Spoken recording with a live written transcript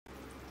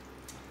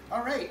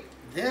All right,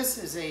 this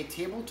is a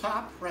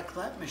tabletop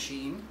raclette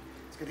machine.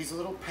 It's got these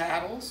little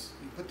paddles.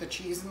 You put the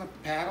cheese in the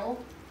paddle,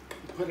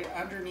 you put it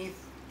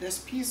underneath this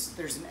piece.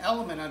 There's an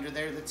element under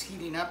there that's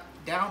heating up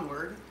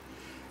downward,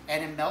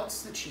 and it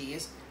melts the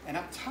cheese. And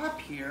up top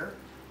here,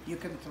 you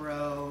can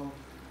throw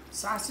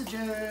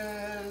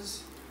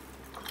sausages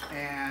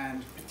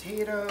and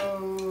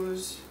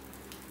potatoes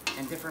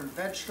and different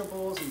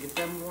vegetables and get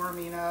them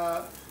warming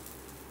up.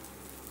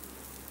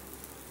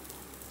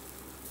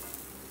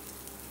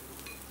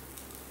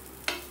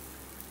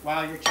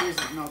 While your cheese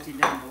is melting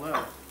down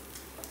below.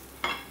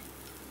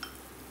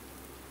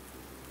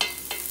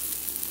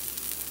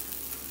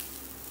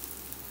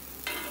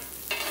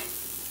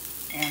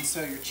 And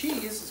so your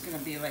cheese is going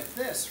to be like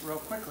this real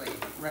quickly.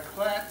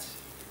 Raclette,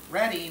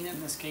 Redding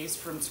in this case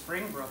from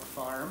Brook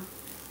Farm,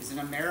 is an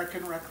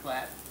American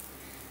raclette.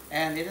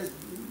 And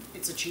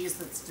it's a cheese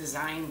that's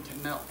designed to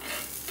melt.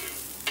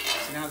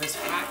 So now this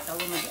hot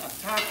element up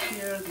top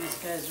here, these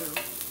guys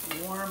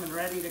are warm and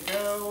ready to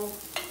go.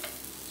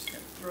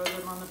 Throw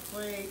them on the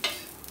plate.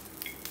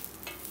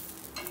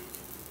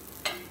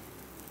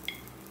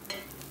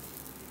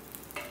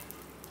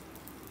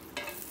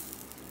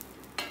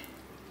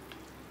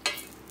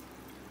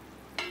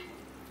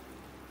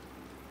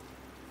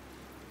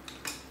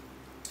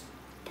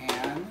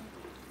 And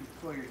you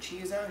pull your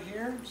cheese out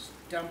here, just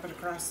dump it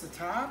across the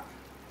top.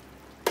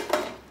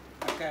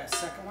 I've got a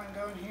second one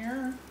going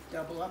here.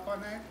 Double up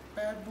on that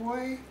bad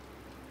boy.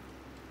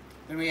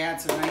 Then we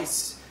add some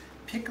nice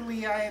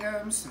pickly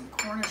items, some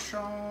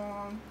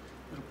cornichon,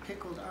 little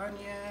pickled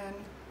onion,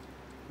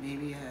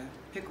 maybe a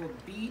pickled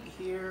beet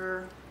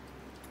here,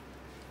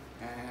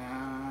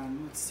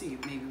 and let's see,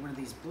 maybe one of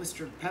these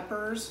blistered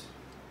peppers.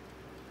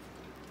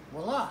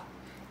 Voila!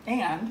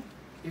 And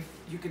if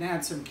you can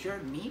add some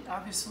cured meat,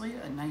 obviously,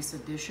 a nice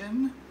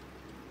addition.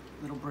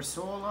 Little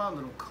bresaola,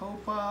 little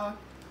copa,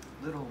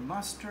 little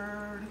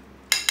mustard.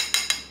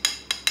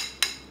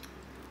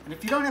 And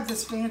if you don't have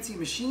this fancy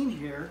machine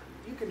here,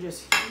 you can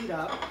just heat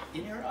up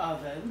in your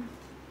oven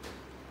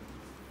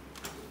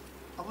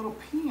a little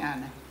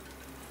pan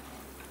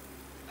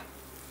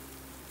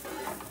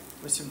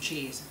with some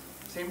cheese.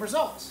 Same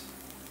results.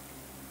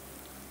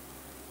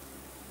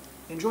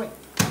 Enjoy.